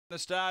the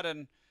start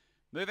and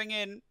moving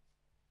in.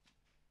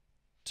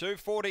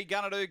 240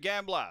 Gawler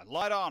Gambler.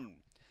 Light on.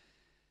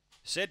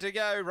 Set to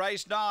go.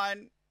 Race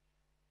 9.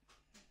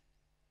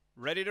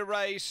 Ready to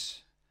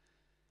race.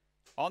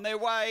 On their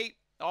way.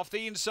 Off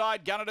the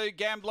inside, Gawler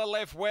Gambler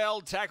left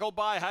well. Tackled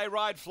by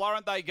Hayride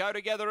Florent. They go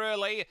together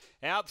early.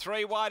 Out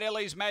 3 wide,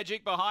 Ellie's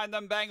Magic. Behind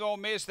them, Bang or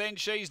Miss. Then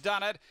She's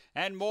Done It.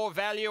 And More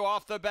Value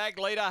off the back.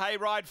 Leader,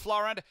 Hayride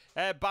Florent.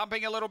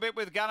 Bumping a little bit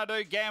with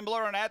Gawler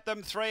Gambler. And at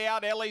them, 3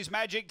 out. Ellie's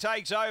Magic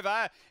takes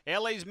over.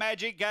 Ellie's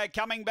Magic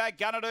coming back.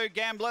 Gawler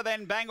Gambler.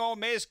 Then Bang or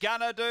Miss.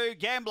 Gawler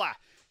Gambler.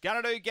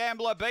 Gawler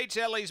Gambler beats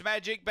Ellie's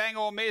Magic, Bang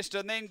or Missed,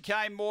 and then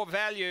came More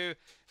Value.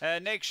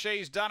 Next,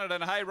 She's Done It,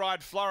 and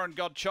Hayride Florent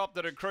got chopped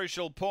at a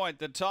crucial point.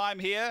 The time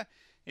here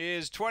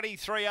is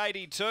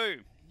 23.82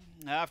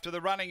 after the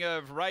running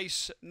of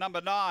race number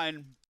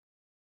 9.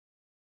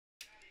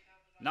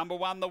 Number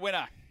 1, the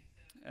winner.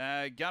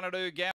 Gawler Gambler.